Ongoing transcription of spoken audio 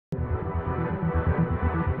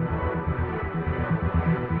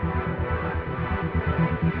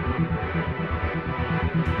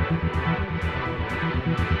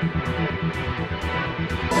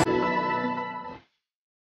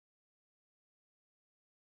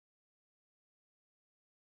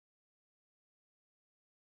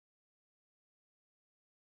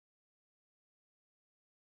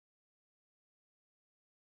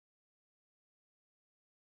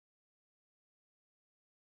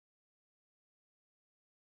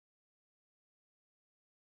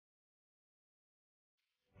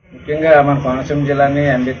ముఖ్యంగా మన కోనసీమ జిల్లాని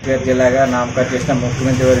అంబేద్కర్ జిల్లాగా నామకరణం చేసిన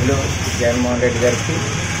ముఖ్యమంత్రి వర్యులు జగన్మోహన్ రెడ్డి గారికి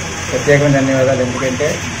ప్రత్యేకమైన ధన్యవాదాలు. ఎందుకంటే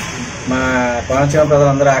మా కోనసీమ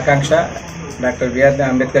ప్రజలందరూ ఆకాంక్ష డాక్టర్ బిఆర్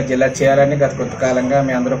అంబేద్కర్ జిల్లా చేయాలని గత కొంతకాలంగా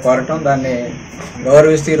మేము అందరూ కోరటం, దాన్ని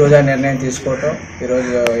గౌరవిస్తూ ఈరోజు ఆ నిర్ణయం తీసుకోవటం,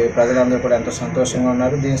 ఈరోజు ఈ ప్రజలందరూ కూడా ఎంతో సంతోషంగా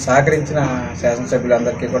ఉన్నారు. దీన్ని సహకరించిన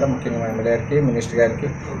శాసనసభ్యులందరికీ కూడా, ముఖ్యంగా ఎమ్మెల్యే గారికి, మినిస్టర్ గారికి,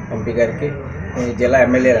 ఎంపీ గారికి, ఈ జిల్లా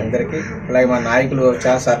ఎమ్మెల్యేలందరికీ, అలాగే మా నాయకులు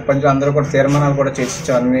చాలా సర్పంచులు అందరూ కూడా తీర్మానాలు కూడా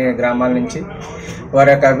చేసిచ్చాం అన్ని గ్రామాల నుంచి. వారి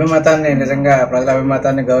యొక్క అభిమతాన్ని, నిజంగా ప్రజల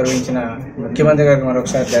అభిమతాన్ని గౌరవించిన ముఖ్యమంత్రి గారికి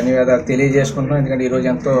మరొకసారి ధన్యవాదాలు తెలియజేసుకుంటున్నాం. ఎందుకంటే ఈరోజు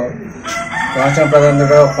ఎంతో కోనసీమ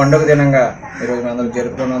ప్రజలందరూ పండుగ దినంగా ఈరోజు అందరూ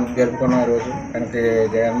జరుపుకున్నాం. ఈరోజు ఆయనకి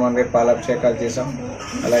జగన్మోహన్ రెడ్డి పాలాభిషేకాలు చేశాం.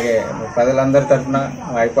 అలాగే ప్రజలందరి తరఫున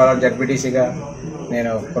ఐపాల జడ్పీటీసీగా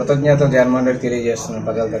నేను కృతజ్ఞతలు జగన్మోహన్ రెడ్డి తెలియజేస్తున్నాను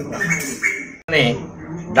ప్రజల తరఫున.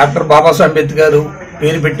 డాక్టర్ బాబాసాహెబ్ అంబేద్కర్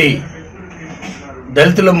పేరు పెట్టి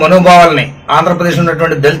దళితుల మనోభావాలని, ఆంధ్రప్రదేశ్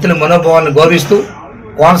ఉన్నటువంటి దళితుల మనోభావాలను గౌరవిస్తూ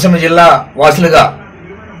కోనసీమ జిల్లా వాసులుగా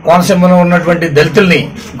కోనసీమలో ఉన్నటువంటి దళితుల్ని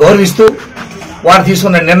గౌరవిస్తూ వారు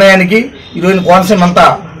తీసుకున్న నిర్ణయానికి ఈరోజు కోనసీమ అంతా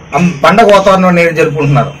పండగ వాతావరణం నేను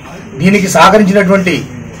జరుపుకుంటున్నారు. దీనికి సహకరించినటువంటి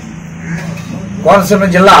కోనసీమ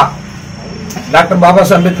జిల్లా డాక్టర్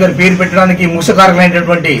బాబాసాహెబ్ అంబేద్కర్ పేరు పెట్టడానికి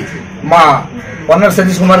ముఖ్యకారకులైనటువంటి మా పొన్నటి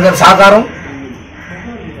సతీష్ కుమార్ గారి సహకారం,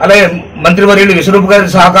 అలాగే మంత్రివర్యులు విశ్వరూప్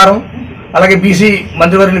గారి సహకారం, అలాగే బీసీ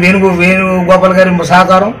మంత్రివర్యులు వేణుగోపాల్ గారి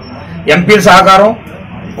సహకారం, ఎంపీల సహకారం,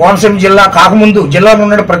 కోనసీమ జిల్లా కాకముందు జిల్లాలో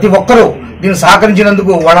ఉన్న ప్రతి ఒక్కరూ దీన్ని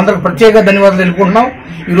సహకరించినందుకు వాళ్ళందరికీ ప్రత్యేక ధన్యవాదాలు తెలుపుకుంటున్నాం.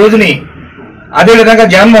 ఈ రోజుని అదేవిధంగా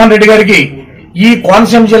జగన్మోహన్ రెడ్డి గారికి ఈ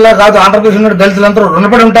కోనసీమ జిల్లా కాదు, ఆంధ్రప్రదేశ్ ఉన్న దళితులందరూ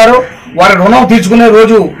రుణపడి ఉంటారు. వారి రుణం తీర్చుకునే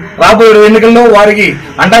రోజు రాబోయే ఎన్నికల్లో వారికి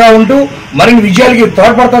అండగా ఉంటూ మరిన్ని విజయాలకి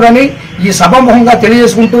తోడ్పడతారని ఈ సభాముఖంగా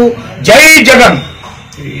తెలియజేసుకుంటూ జై జగన్,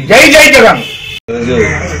 జై జై జగన్. ఈరోజు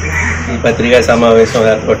ఈ పత్రికా సమావేశం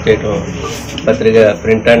ఏర్పాటు చేయడం పత్రిక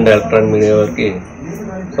ప్రింట్ అండ్ ఎలక్ట్రానిక్ మీడియా వారికి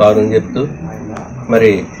స్వాగతం చెప్తూ,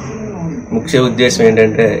 మరి ముఖ్య ఉద్దేశం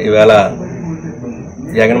ఏంటంటే ఈవేళ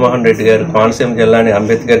జగన్మోహన్ రెడ్డి గారు కోనసీమ జిల్లాని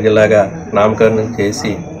అంబేద్కర్ జిల్లాగా నామకరణం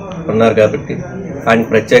చేసి ఉన్నారు కాబట్టి ఆయనకు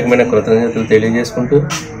ప్రత్యేకమైన కృతజ్ఞతలు తెలియజేసుకుంటూ,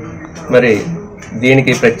 మరి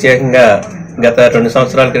దీనికి ప్రత్యేకంగా గత 2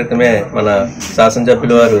 సంవత్సరాల క్రితమే మన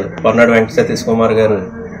శాసనసభ్యుల వారు పొన్నాడు వెంకట సతీష్ కుమార్ గారు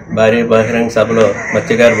భారీ బహిరంగ సభలో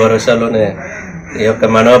మత్స్యకార భరోసాలోనే ఈ యొక్క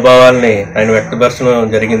మనోభావాల్ని ఆయన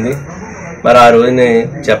వ్యక్తపరచడం జరిగింది. మరి ఆ రోజుని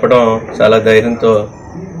చెప్పడం చాలా ధైర్యంతో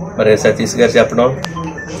మరి సతీష్ గారు చెప్పడం,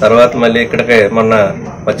 తర్వాత మళ్ళీ ఇక్కడికి మొన్న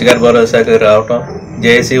మత్స్యకార భరోసాకి రావటం,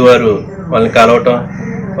 జేఏసీ వారు వాళ్ళని కలవటం,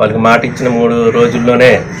 వాళ్ళకి మాట ఇచ్చిన 3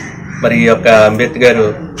 రోజుల్లోనే మరి ఈ యొక్క అంబేద్కర్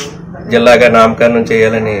జిల్లాగా నామకరణం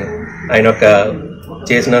చేయాలని ఆయన యొక్క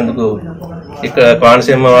చేసినందుకు, ఇక్కడ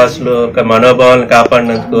కోనసీమ వాసులు యొక్క మనోభావాలను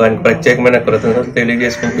కాపాడినందుకు ఆయనకు ప్రత్యేకమైన కృతజ్ఞతలు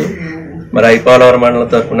తెలియజేసుకుంటూ, మరి ఐపోలవరం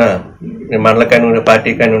మండలం తరఫున మండల కన్వీనర్,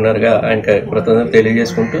 పార్టీ కన్వీనర్గా ఆయనకు కృతజ్ఞతలు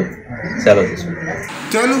తెలియజేసుకుంటూ సెలవు తీసుకుంటాం.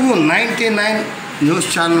 తెలుగు 99 న్యూస్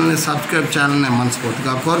ఛానల్ని సబ్స్క్రైబ్ చేయాలని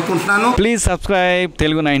మనస్ఫూర్తిగా కోరుకుంటున్నాను. Please subscribe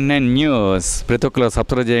Telugu 99 news. ప్రతి ఒక్కరు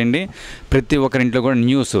సబ్స్క్రైబ్ చేయండి. ప్రతి ఒక్కరింట్లో కూడా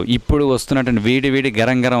న్యూస్ ఇప్పుడు వస్తున్నటువంటి వేడి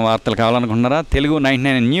గరం వార్తలు కావాలనుకుంటున్నారా? తెలుగు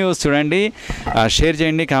 99 న్యూస్ చూడండి, షేర్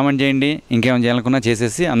చేయండి, కామెంట్ చేయండి, ఇంకేమైనా చేయాలనుకున్నా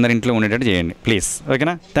చేసేసి అందరింట్లో ఉండేటట్టు చేయండి ప్లీజ్.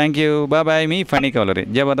 ఓకేనా? Thank you, bye. Me funny కవలరీ,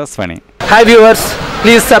 Jabardasth funny. Hi viewers,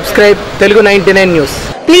 please subscribe Telugu 99 news.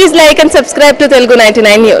 Please like and subscribe to Telugu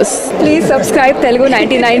 99 News. Please subscribe Telugu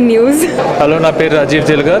 99 News. Hello, నా పేరు రాజీవ్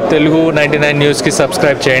తెలుగా. తెలుగు 99 న్యూస్కి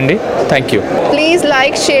సబ్స్క్రైబ్ చేయండి. Thank you. Please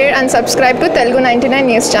like, share and subscribe to Telugu 99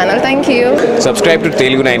 News channel. Thank you. Subscribe to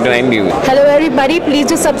Telugu 99 News. Hello everybody, please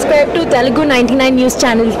do subscribe to Telugu 99 News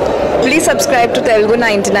channel. Please subscribe to Telugu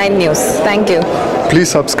 99 News. Thank you.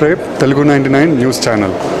 Please subscribe Telugu 99 News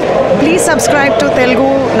channel. Please subscribe to Telugu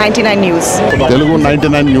 99 News. Telugu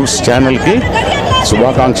 99 News channel ki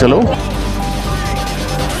శుభాకాంక్షలు.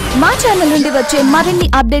 మా channel నుండి వచ్చే మరిన్ని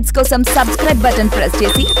updates కోసం subscribe button press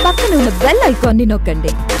చేసి పక్కన ఉన్న bell icon ని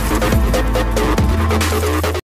నొక్కండి.